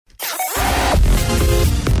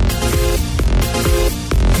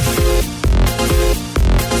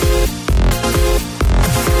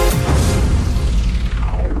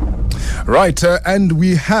Right, and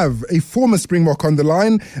we have a former Springbok on the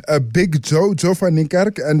line, Big Joe van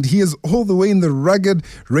Niekerk, and he is all the way in the rugged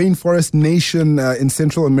rainforest nation in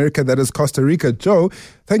Central America, that is Costa Rica. Joe,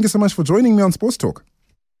 thank you so much for joining me on Sports Talk.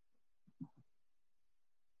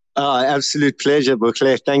 Absolute pleasure,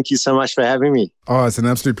 Bukle. Thank you so much for having me. Oh, it's an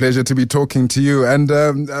absolute pleasure to be talking to you, and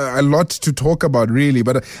a lot to talk about, really.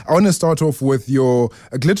 But I want to start off with your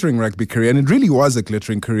glittering rugby career, and it really was a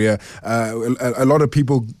glittering career. A lot of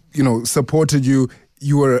people, supported you.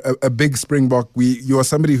 You were a big Springbok. You are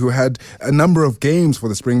somebody who had a number of games for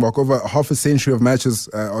the Springbok, over half a century of matches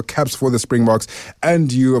or caps for the Springboks.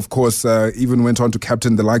 And you, of course, even went on to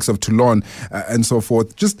captain the likes of Toulon and so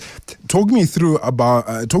forth. Just talk me through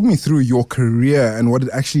your career and what it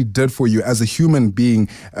actually did for you as a human being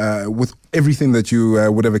with everything that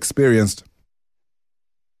you would have experienced.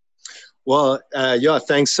 Well,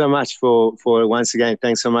 thanks so much for once again,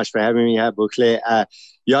 thanks so much for having me here, Bukle.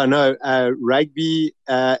 Rugby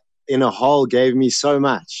in a whole gave me so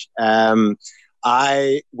much. Where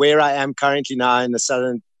I am currently now in the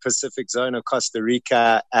Southern Pacific zone of Costa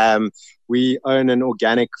Rica, we own an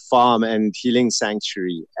organic farm and healing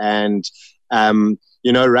sanctuary. And,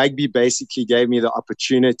 rugby basically gave me the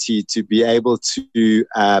opportunity to be able to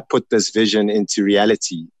put this vision into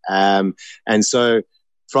reality. And so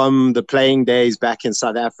from the playing days back in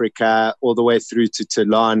South Africa all the way through to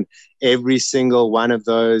Toulon, every single one of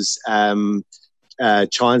those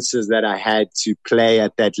chances that I had to play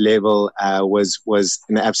at that level was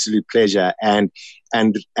an absolute pleasure and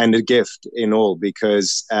a gift in all,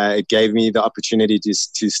 because it gave me the opportunity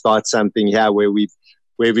to start something here where we've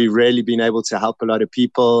really been able to help a lot of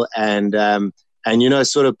people and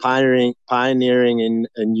sort of pioneering in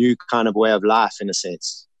a new kind of way of life, in a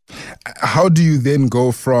sense. How do you then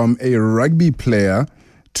go from a rugby player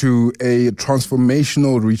to a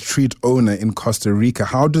transformational retreat owner in Costa Rica?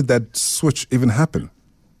 How did that switch even happen?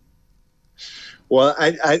 Well,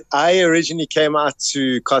 I originally came out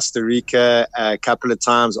to Costa Rica a couple of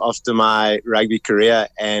times after my rugby career,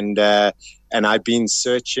 and I've been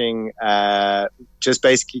searching, just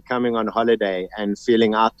basically coming on holiday and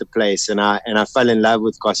feeling out the place, and I fell in love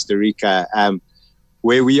with Costa Rica.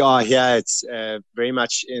 Where we are here, it's very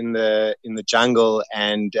much in the jungle,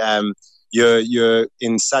 and you're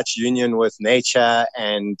in such union with nature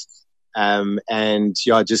and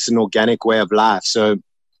just an organic way of life. So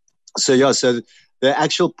the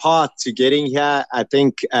actual path to getting here, I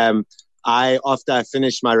think after I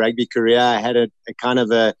finished my rugby career, I had a kind of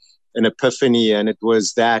an epiphany, and it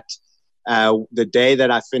was that the day that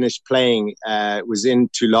I finished playing was in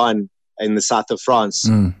Toulon in the south of France.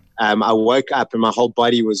 I woke up and my whole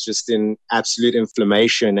body was just in absolute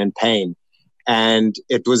inflammation and pain. And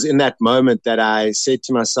it was in that moment that I said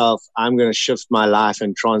to myself, I'm going to shift my life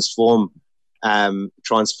and transform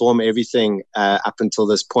everything up until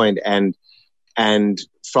this point. And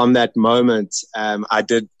from that moment, I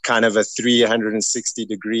did kind of a 360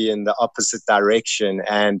 degree in the opposite direction.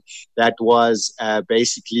 And that was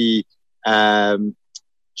basically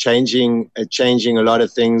changing a lot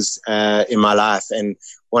of things in my life. And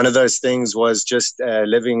one of those things was just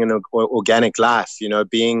living an organic life,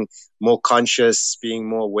 being more conscious, being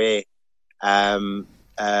more aware. And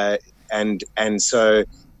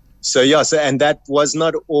that was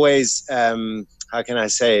not always, how can I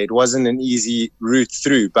say, it wasn't an easy route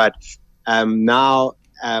through, but now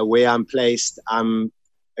where I'm placed, I'm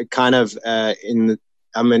kind of in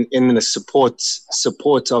the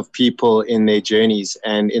support of people in their journeys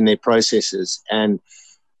and in their processes. And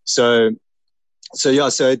so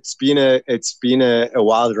it's been a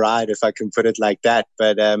wild ride, if I can put it like that.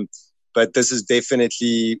 But this is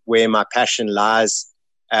definitely where my passion lies.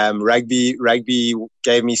 Rugby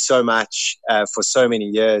gave me so much for so many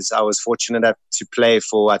years. I was fortunate enough to play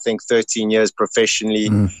for, I think, 13 years professionally.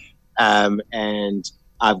 And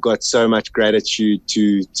I've got so much gratitude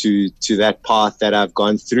to that path that I've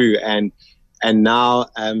gone through. And now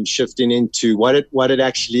shifting into what it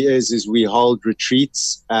actually is we hold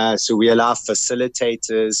retreats. So we allow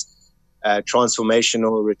facilitators,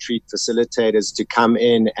 transformational retreat facilitators to come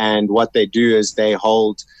in, and what they do is they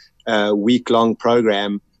hold a week-long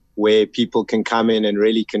program where people can come in and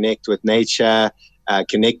really connect with nature,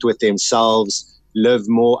 connect with themselves, live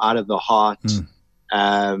more out of the heart,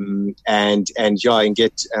 and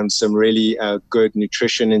get some really good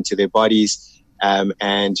nutrition into their bodies.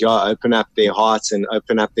 Open up their hearts and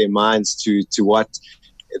open up their minds to what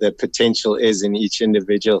the potential is in each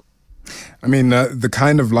individual. I mean, the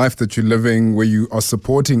kind of life that you're living where you are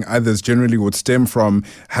supporting others generally would stem from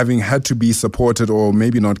having had to be supported or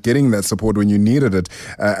maybe not getting that support when you needed it.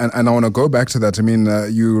 And I want to go back to that. I mean,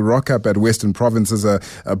 you rock up at Western Province as a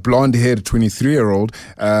blonde-haired 23-year-old.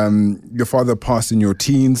 Your father passed in your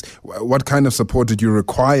teens. What kind of support did you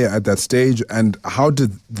require at that stage? And how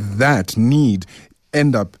did that need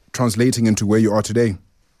end up translating into where you are today?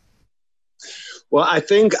 Well, I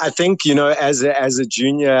think as a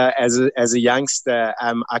junior, as a youngster,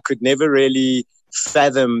 I could never really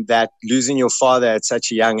fathom that losing your father at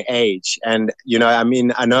such a young age. And I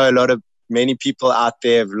mean, I know many people out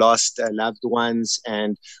there have lost loved ones,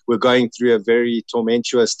 and we're going through a very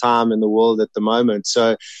tumultuous time in the world at the moment.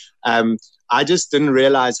 So I just didn't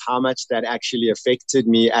realize how much that actually affected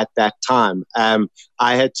me at that time.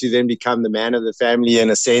 I had to then become the man of the family in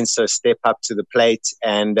a sense, so step up to the plate.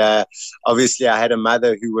 And obviously I had a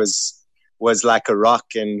mother who was like a rock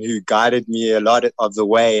and who guided me a lot of the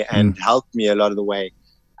way and helped me a lot of the way.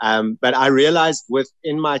 But I realized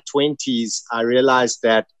in my 20s, I realized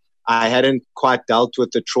that I hadn't quite dealt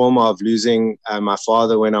with the trauma of losing my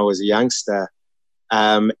father when I was a youngster.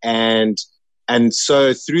 And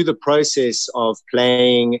so through the process of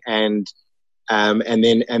playing and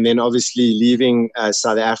then obviously leaving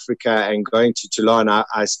South Africa and going to Toulon, I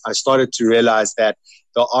started to realize that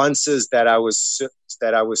the answers that I was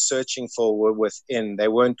searching for were within. They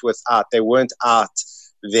weren't without. They weren't out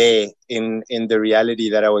there in the reality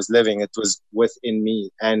that I was living. It was within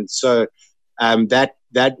me. And so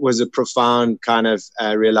that was a profound kind of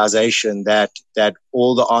realization that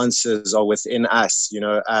all the answers are within us,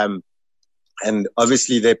 and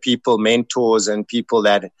obviously there are people, mentors and people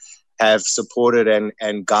that have supported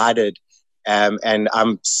and guided. And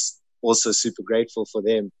I'm also super grateful for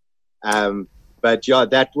them. But yeah,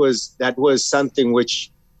 that was something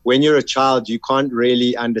which when you're a child, you can't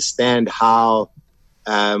really understand how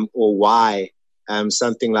or why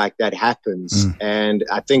something like that happens. And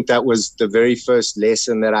I think that was the very first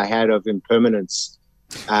lesson that I had of impermanence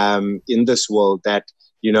in this world, that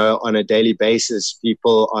on a daily basis,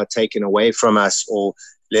 people are taken away from us, or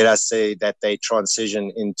let us say that they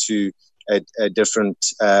transition into a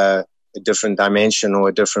different dimension or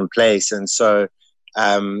a different place. And so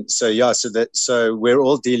we're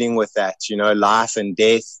all dealing with that, life and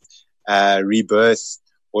death, rebirth,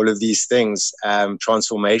 all of these things,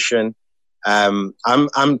 transformation.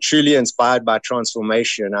 I'm truly inspired by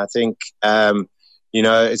transformation. I think,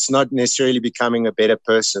 it's not necessarily becoming a better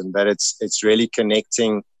person, but it's really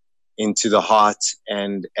connecting into the heart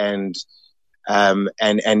and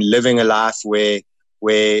living a life where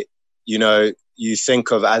you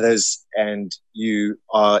think of others and you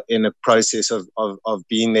are in a process of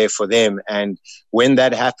being there for them. And when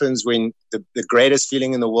that happens, when the greatest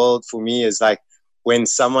feeling in the world for me is like when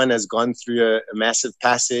someone has gone through a massive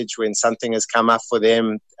passage, when something has come up for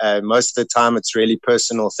them. Most of the time it's really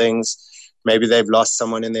personal things. Maybe they've lost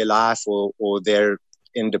someone in their life, or they're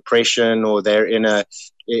in depression, or they're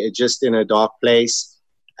just in a dark place.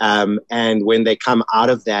 And when they come out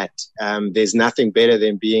of that, there's nothing better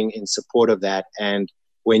than being in support of that. And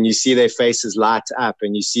when you see their faces light up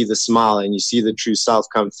and you see the smile and you see the true self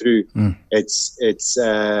come through, it's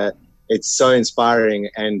so inspiring.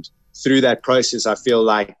 And through that process, I feel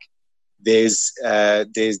like there's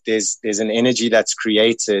an energy that's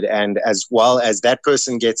created, and as well as that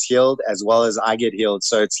person gets healed, as well as I get healed.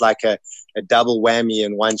 So it's like a double whammy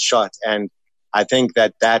in one shot. And I think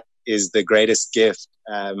that is the greatest gift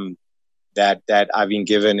that I've been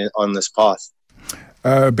given on this path.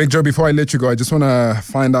 Big Joe, before I let you go, I just want to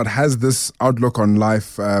find out, has this outlook on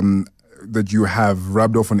life that you have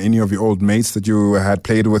rubbed off on any of your old mates that you had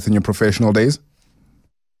played with in your professional days?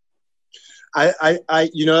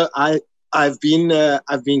 I've been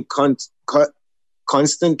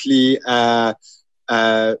constantly kind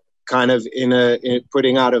of in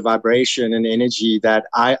putting out a vibration and energy that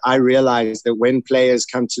I realize that when players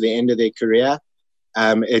come to the end of their career,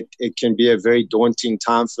 it can be a very daunting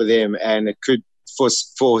time for them, and it could for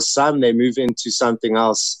some they move into something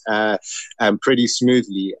else pretty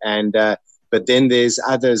smoothly, and but then there's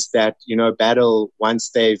others that battle once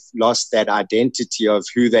they've lost that identity of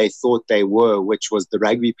who they thought they were, which was the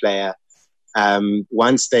rugby player.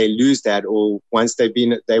 Once they lose that, or once they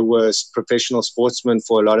were professional sportsmen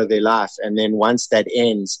for a lot of their life, and then once that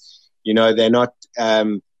ends, they're not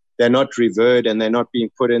revered, and they're not being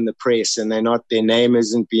put in the press, and their name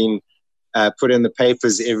isn't being put in the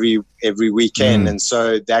papers every weekend. And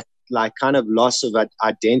so that like kind of loss of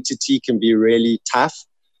identity can be really tough.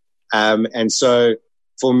 And so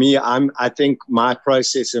for me, I think my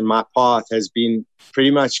process and my path has been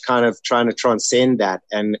pretty much kind of trying to transcend that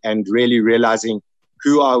and really realizing,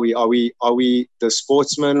 who are we? Are we the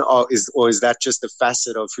sportsman, or is that just a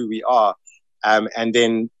facet of who we are? And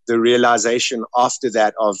then the realization after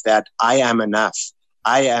that of that I am enough.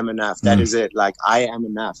 I am enough. That is it. Like, I am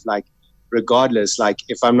enough. Like, regardless, like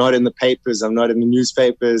if I'm not in the papers, I'm not in the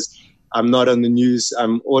newspapers, I'm not on the news,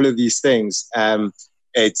 all of these things.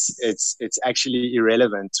 It's actually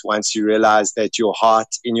irrelevant once you realize that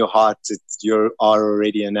in your heart, you are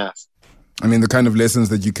already enough. I mean, the kind of lessons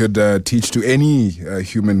that you could teach to any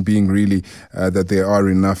human being, really, that they are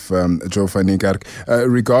enough. Joe van Niekerk,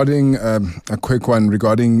 regarding a quick one,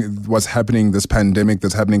 regarding what's happening, this pandemic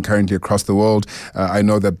that's happening currently across the world. I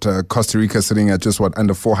know that Costa Rica is sitting at just,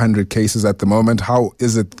 under 400 cases at the moment. How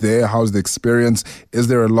is it there? How's the experience? Is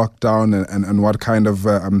there a lockdown? And what kind of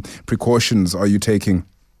precautions are you taking?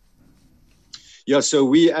 Yeah, so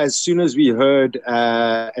we, as soon as we heard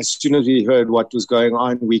what was going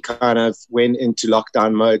on, we kind of went into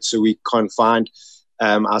lockdown mode. So we confined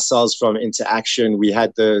ourselves from interaction. We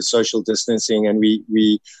had the social distancing, and we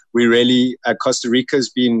really, Costa Rica's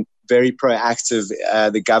been very proactive.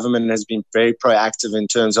 The government has been very proactive in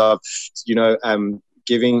terms of,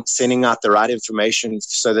 sending out the right information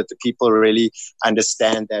so that the people really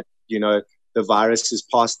understand that, the virus is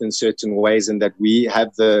passed in certain ways, and that we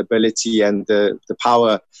have the ability and the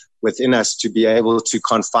power within us to be able to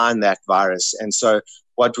confine that virus. And so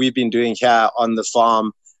what we've been doing here on the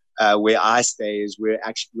farm where I stay is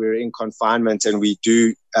we're in confinement, and we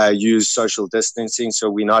do use social distancing. So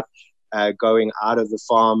we're not going out of the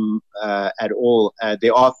farm at all.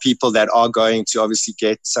 There are people that are going to obviously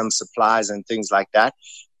get some supplies and things like that.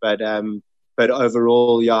 But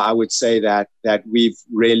overall, yeah, I would say that we've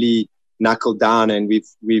really knuckled down, and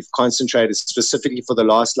we've concentrated specifically for the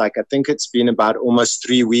last, I think it's been about almost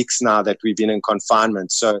 3 weeks now that we've been in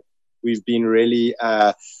confinement. So we've been really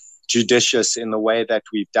judicious in the way that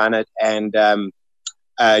we've done it. And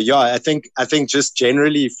I think just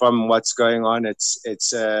generally from what's going on,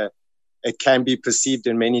 it can be perceived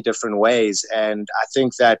in many different ways. And I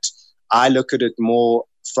think that I look at it more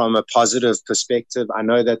from a positive perspective. I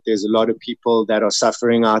know that there's a lot of people that are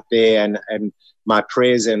suffering out there, and my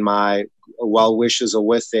prayers and my well wishes are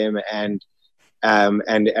with them, and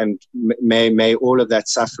may all of that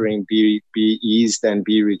suffering be eased and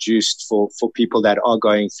be reduced for people that are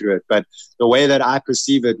going through it. But the way that I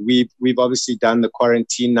perceive it, we've obviously done the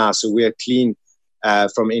quarantine now, so we're clean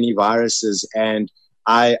from any viruses, and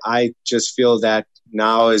I just feel that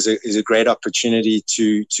now is a great opportunity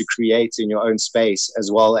to create in your own space,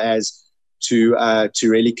 as well as to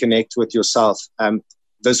really connect with yourself.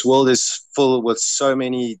 This world is full with so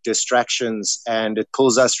many distractions, and it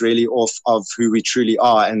pulls us really off of who we truly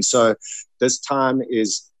are. And so this time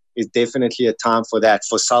is definitely a time for that,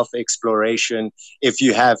 for self-exploration. If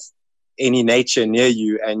you have any nature near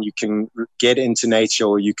you and you can get into nature,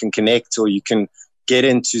 or you can connect, or you can get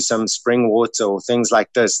into some spring water or things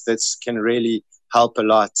like this can really help a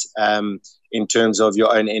lot in terms of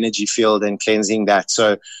your own energy field and cleansing that.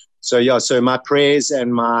 So my prayers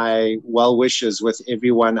and my well wishes with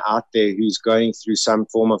everyone out there who's going through some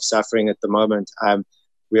form of suffering at the moment.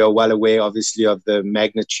 We are well aware, obviously, of the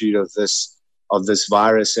magnitude of this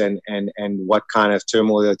virus and what kind of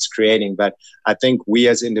turmoil it's creating. But I think we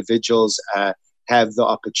as individuals have the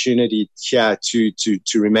opportunity here to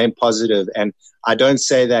remain positive. And I don't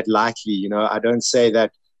say that lightly. I don't say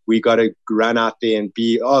that we got to run out there and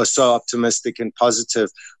be so optimistic and positive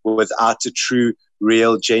without a true,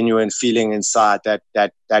 real, genuine feeling inside that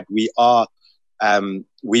we are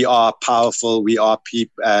powerful, we are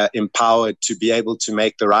empowered to be able to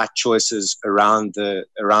make the right choices around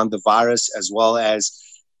the virus, as well as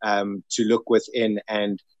to look within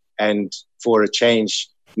and for a change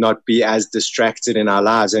not be as distracted in our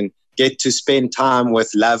lives, and get to spend time with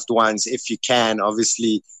loved ones if you can,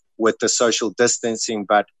 obviously with the social distancing,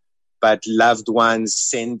 but loved ones,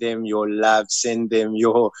 send them your love, send them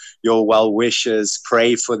your well wishes,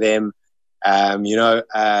 pray for them.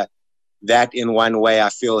 That in one way I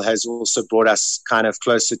feel has also brought us kind of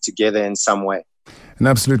closer together in some way. An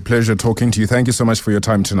absolute pleasure talking to you. Thank you so much for your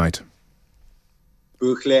time tonight.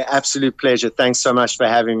 Bukle, absolute pleasure. Thanks so much for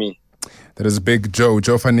having me. That is Big Joe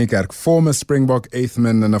van Niekerk, former Springbok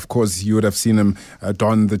eighthman, and of course you would have seen him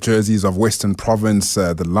don the jerseys of Western Province,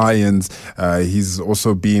 the Lions. He's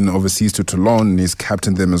also been overseas to Toulon, and he's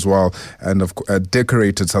captained them as well, and a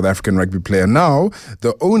decorated South African rugby player. Now,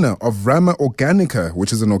 the owner of Rama Organica,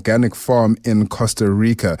 which is an organic farm in Costa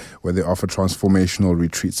Rica, where they offer transformational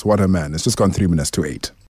retreats. What a man. It's just gone 8:03.